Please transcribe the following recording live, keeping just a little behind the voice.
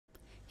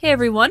Hey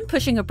everyone,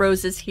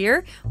 PushingUpRoses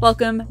here.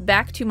 Welcome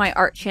back to my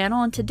art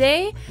channel, and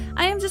today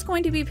I am just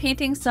going to be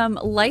painting some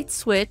light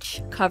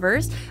switch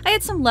covers. I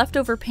had some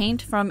leftover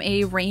paint from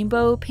a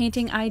rainbow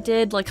painting I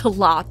did, like a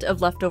lot of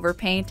leftover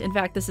paint. In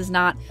fact, this is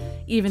not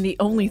even the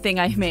only thing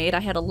I made. I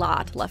had a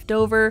lot left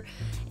over,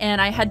 and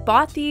I had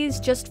bought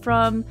these just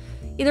from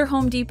either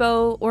Home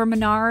Depot or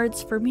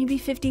Menards for maybe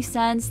 50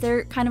 cents.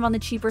 They're kind of on the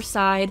cheaper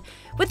side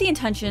with the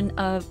intention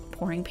of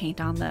pouring paint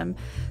on them.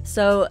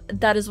 So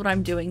that is what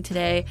I'm doing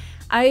today.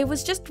 I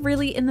was just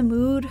really in the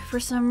mood for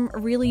some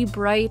really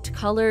bright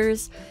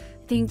colors.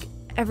 I think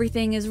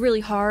everything is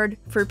really hard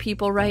for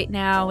people right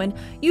now, and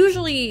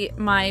usually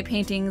my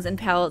paintings and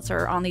palettes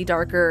are on the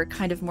darker,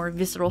 kind of more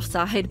visceral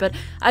side, but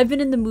I've been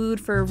in the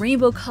mood for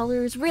rainbow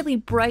colors, really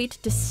bright,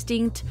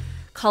 distinct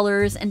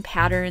colors and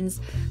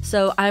patterns.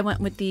 So I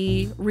went with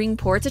the ring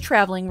pour. It's a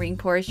traveling ring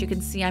pour. As you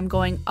can see, I'm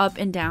going up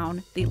and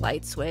down the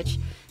light switch.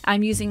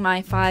 I'm using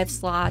my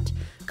 5-slot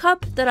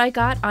cup that I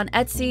got on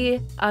Etsy.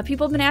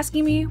 People have been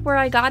asking me where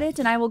I got it,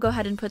 and I will go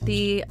ahead and put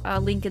the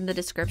link in the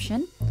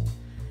description.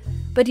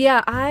 But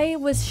yeah, I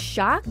was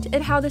shocked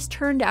at how this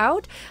turned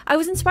out. I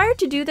was inspired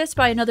to do this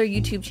by another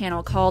YouTube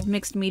channel called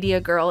Mixed Media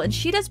Girl, and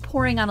she does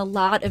pouring on a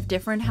lot of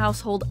different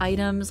household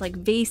items like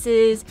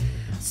vases,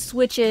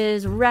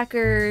 switches,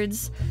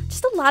 records,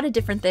 just a lot of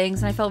different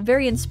things, and I felt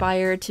very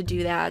inspired to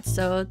do that.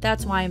 So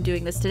that's why I'm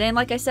doing this today. And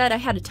like I said, I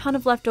had a ton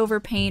of leftover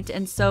paint,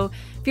 and so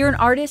if you're an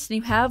artist and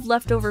you have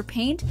leftover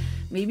paint,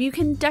 maybe you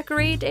can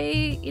decorate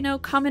a,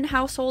 common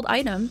household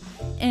item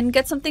and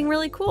get something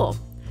really cool.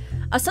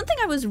 Something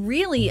I was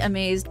really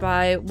amazed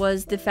by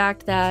was the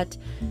fact that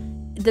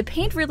the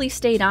paint really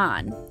stayed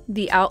on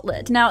the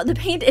outlet. Now, the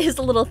paint is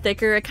a little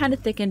thicker. It kind of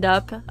thickened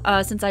up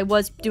since I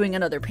was doing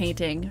another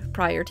painting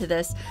prior to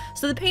this.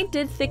 So the paint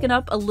did thicken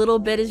up a little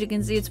bit. As you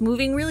can see, it's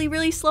moving really,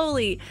 really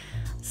slowly.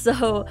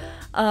 So,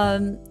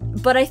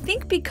 but I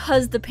think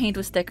because the paint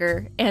was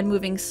thicker and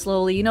moving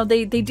slowly,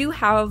 they do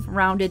have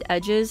rounded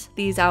edges,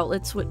 these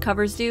outlets, what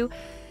covers do.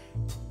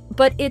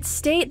 But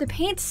the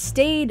paint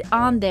stayed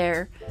on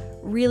there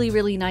really,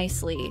 really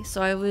nicely.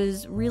 So I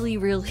was really,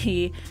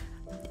 really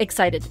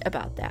excited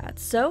about that.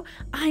 So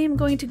I am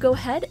going to go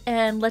ahead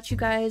and let you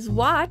guys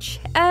watch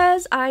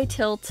as I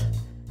tilt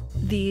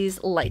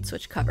these light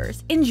switch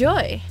covers.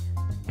 Enjoy!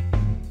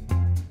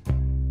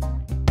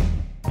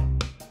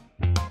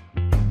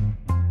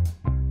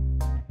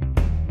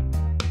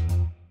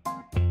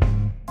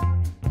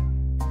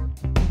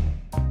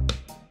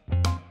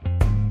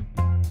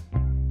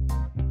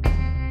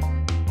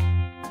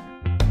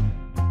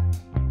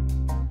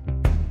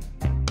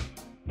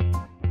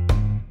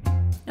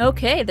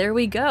 Okay, there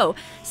we go.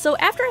 So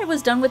after I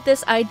was done with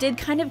this, I did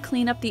kind of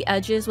clean up the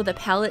edges with a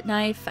palette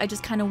knife. I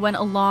just kind of went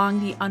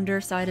along the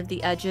underside of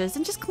the edges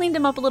and just cleaned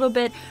them up a little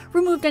bit,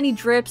 removed any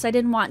drips. I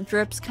didn't want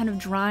drips kind of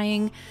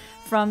drying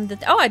from the...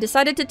 Oh, I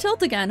decided to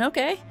tilt again.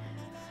 Okay.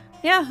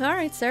 Yeah, all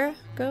right, Sarah.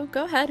 Go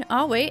ahead.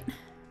 I'll wait.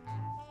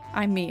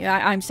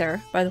 I'm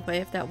Sarah, by the way,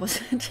 if that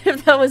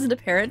wasn't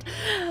apparent.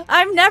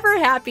 I'm never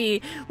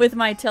happy with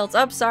my tilts.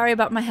 Oh, sorry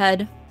about my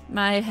head.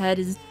 My head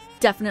is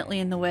definitely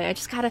in the way. I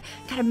just gotta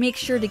make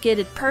sure to get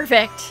it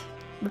perfect.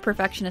 I'm a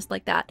perfectionist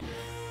like that.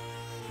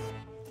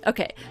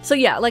 Okay, so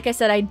yeah, like I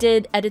said, I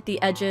did edit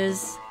the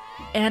edges,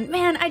 and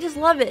man, I just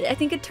love it. I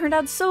think it turned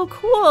out so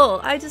cool.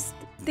 I just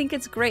think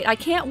it's great. I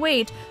can't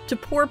wait to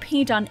pour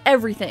paint on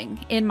everything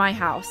in my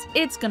house.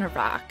 It's gonna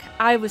rock.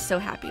 I was so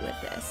happy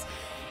with this.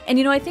 And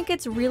I think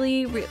it's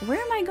really,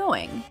 where am I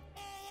going?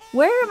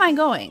 Where am I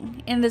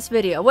going in this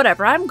video?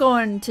 Whatever, I'm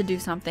going to do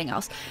something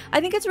else. I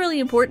think it's really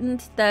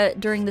important that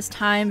during this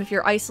time, if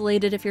you're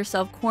isolated, if you're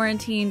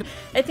self-quarantined,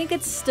 I think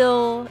it's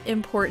still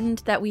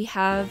important that we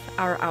have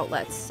our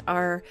outlets,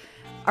 our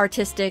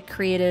artistic,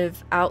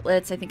 creative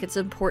outlets. I think it's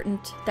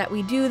important that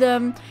we do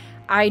them.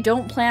 I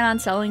don't plan on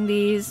selling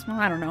these. Well,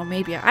 I don't know,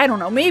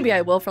 maybe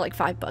I will for like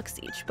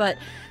 $5 each, but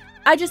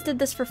I just did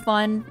this for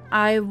fun.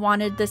 I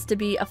wanted this to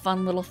be a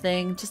fun little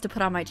thing just to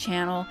put on my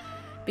channel,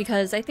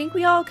 because I think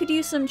we all could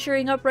use some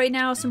cheering up right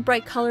now, some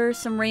bright colors,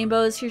 some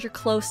rainbows. Here's your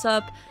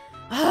close-up.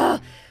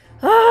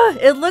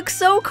 It looks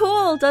so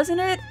cool, doesn't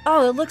it?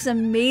 Oh, it looks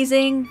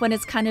amazing when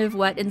it's kind of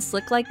wet and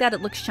slick like that.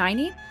 It looks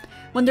shiny.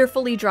 When they're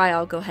fully dry,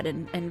 I'll go ahead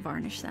and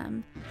varnish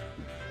them.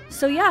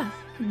 So yeah,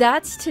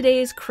 that's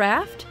today's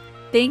craft.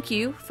 Thank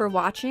you for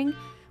watching.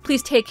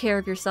 Please take care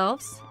of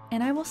yourselves,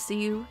 and I will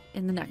see you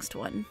in the next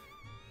one.